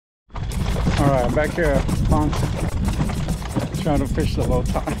Alright, I'm back here at Ponce, trying to fish the low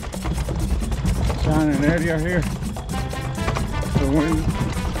tide. John and Eddy are here. The wind is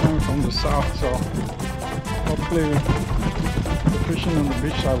coming from the south, so hopefully the fishing on the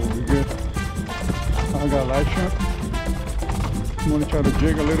beach side will be good. I got live shrimp. I'm going to try to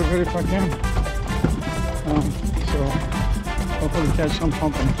jig a little bit if I can. So hopefully catch some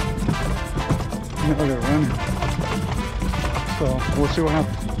pumping. Now they're running. So we'll see what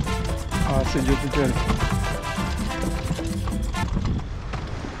happens. I'll see you at the jetty.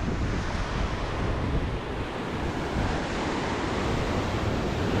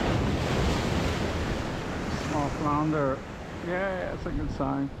 Small flounder. Yeah, that's a good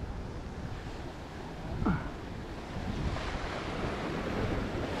sign.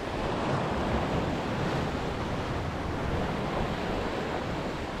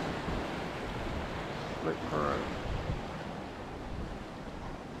 Slick current.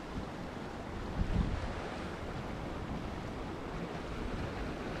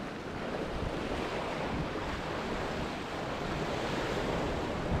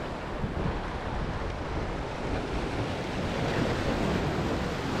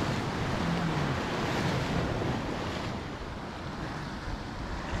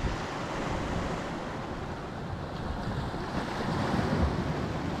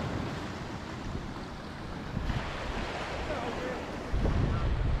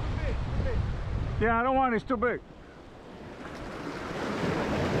 Yeah, I don't want it, it's too big.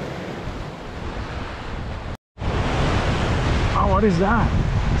 Oh, what is that?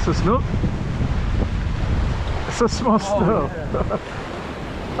 It's a snook? It's a small snook. Yeah.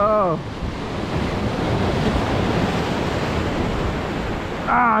 Oh.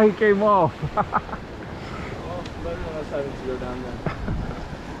 Ah, he came off. Well, better than us having to go down there.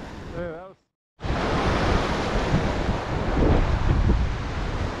 Yeah, that was...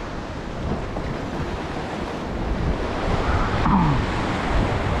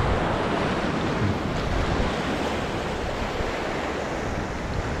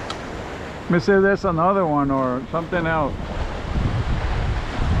 Let me see if there's another one or something else.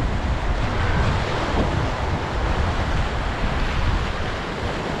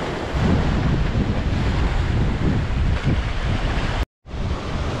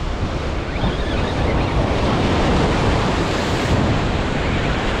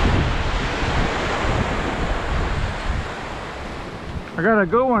 I got a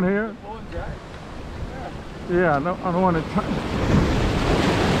good one here. Yeah, no, I don't want to touch.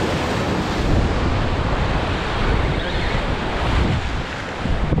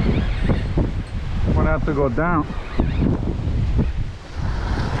 I'm gonna have to go down.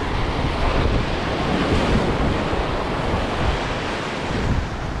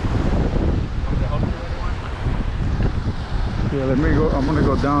 Yeah, let me go. I'm gonna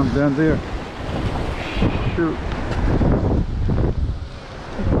go down there. Shoot.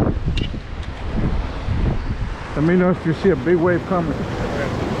 Let me know if you see a big wave coming. Watch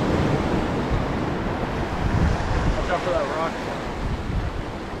out for that rock.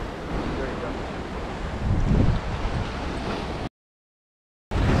 There you go.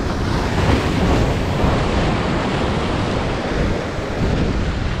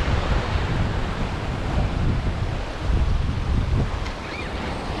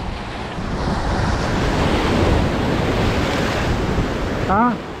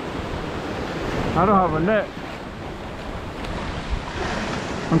 Huh? I don't have a net.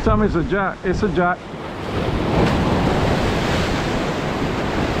 Don't tell me it's a jack. It's a jack.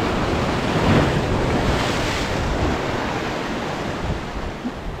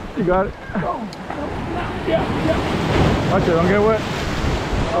 You got it? Oh, yeah. Watch it, don't get wet.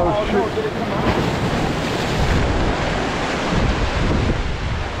 Oh, shit. No, did it come out?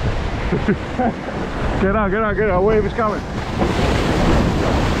 Get out. A wave is coming.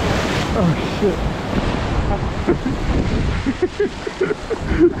 Oh, shit.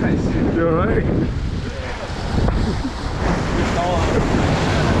 Nice. You alright?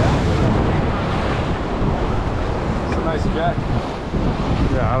 It's a nice jack.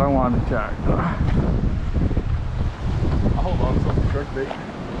 Yeah, I don't want a jack. I'll hold on to the jerk bait.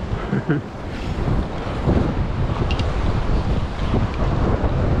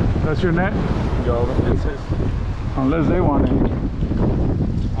 That's your net? Go over. It's his. Unless they want it.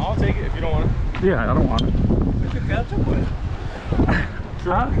 I'll take it if you don't want it. Yeah, I don't want it. Look at that, what?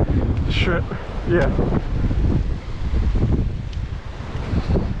 Huh? Shrimp. Yeah.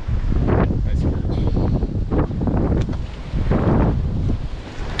 Nice catch.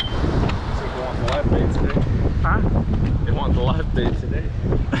 So they want the live bait today. Huh? They want the live bait today.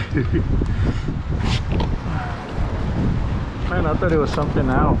 Man, I thought it was something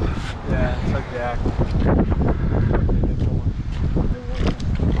else. Yeah, it's like the act.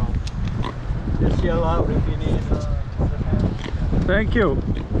 Just yell out if you need Thank you. You're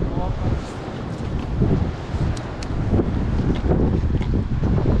welcome.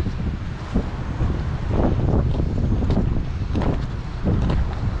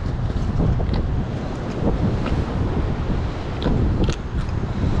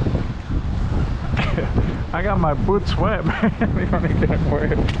 I got my boots wet, man. They're gonna get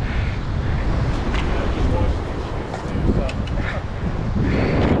wet.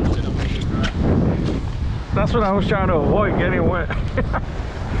 That's what I was trying to avoid, getting wet.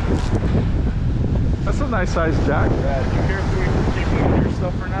 That's a nice size jacket. Yeah, do you care if we keep them in your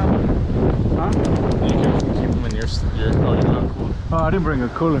stuff for now? Huh? Do you care if we keep them in your oh, you're not cool. Oh, I didn't bring a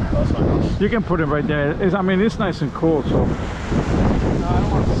cooler. That's fine. You can put it right there. I mean, it's nice and cool, so. No, I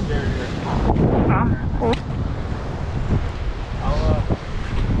don't want to scare you. Huh? Oh.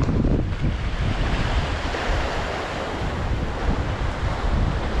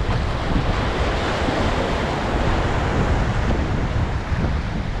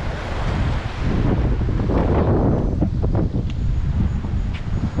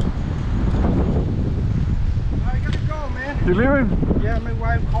 You leaving? Yeah, my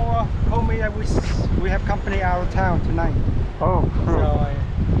wife called me that we have company out of town tonight. Oh, So I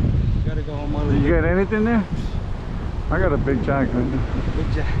gotta go home early. you get anything there? I got a big jack right there.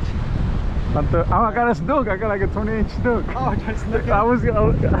 Big jack. Oh, I got a snook. I got like a 20-inch snook. Oh, that's not I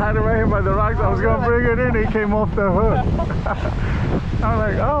had it right here by the rocks. I was gonna bring it in. It came off the hook. I'm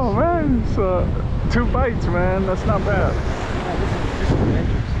like, oh man, so 2 bites, man. That's not bad. This is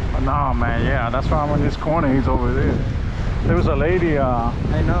dangerous. No, man. Yeah, that's why I'm in this corner. He's over there. There was a lady. I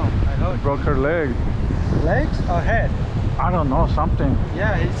know. I heard. Broke her leg. Legs or head? I don't know, something.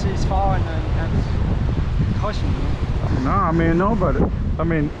 Yeah, he's fallen and has caution. No, I mean no, but I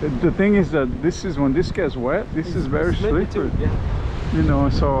mean the thing is that this is when this gets wet. This is very slippery. Too, yeah. You know,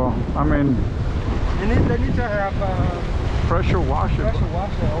 so I mean. They need to have pressure washer. pressure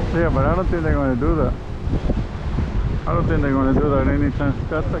washer. Yeah, but I don't think they're going to do that. I don't think they're going to do that anytime.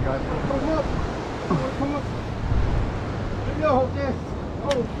 That's the guy. Come up. Come up. Yo, this. Oh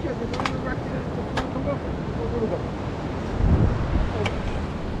shit! There's only right there. Come up.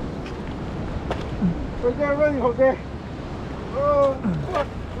 Right there, ready, Jose. Oh, fuck.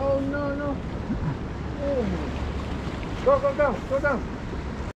 Oh, no. Oh. Go down.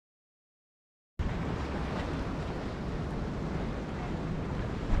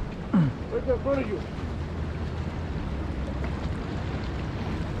 Right there in front of you.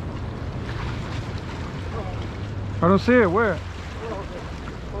 I don't see it. Where? Oh, okay.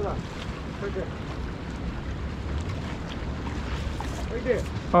 Hold on. Right there. Right there.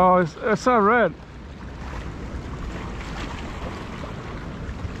 Oh, it's not red.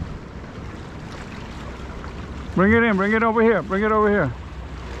 Bring it in. Bring it over here. Bring it over here.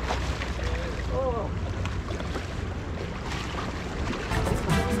 Oh.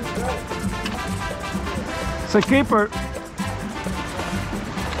 It's a keeper.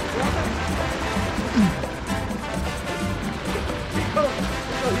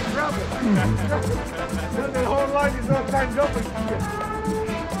 The whole line is all timed up and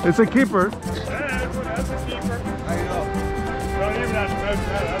It's a keeper. Yeah, that's a keeper. I know. Don't even have to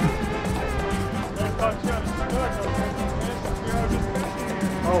mention that. Don't touch you on the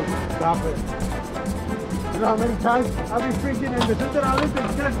Oh, stop it. You know how many times I've been thinking in the Center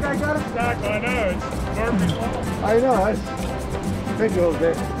Olympics, this guy got it? Exactly, I know. It's Murphy's Law. I know, that's... Thank you,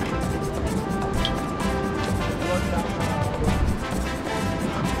 Jose.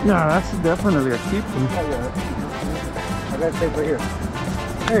 Yeah, that's definitely a keeper. Oh, yeah. I got tape right here.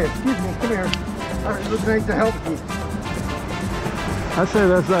 Hey, excuse me, come here. I was looking to help you. I say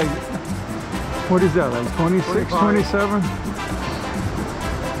that's like, what is that, like 26, 25. 27?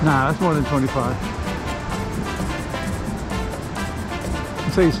 Nah, that's more than 25. I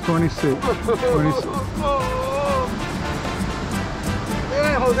say it's 26. 26.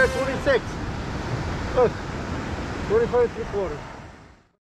 Yeah, Jose, 26. Look, 25 3/4.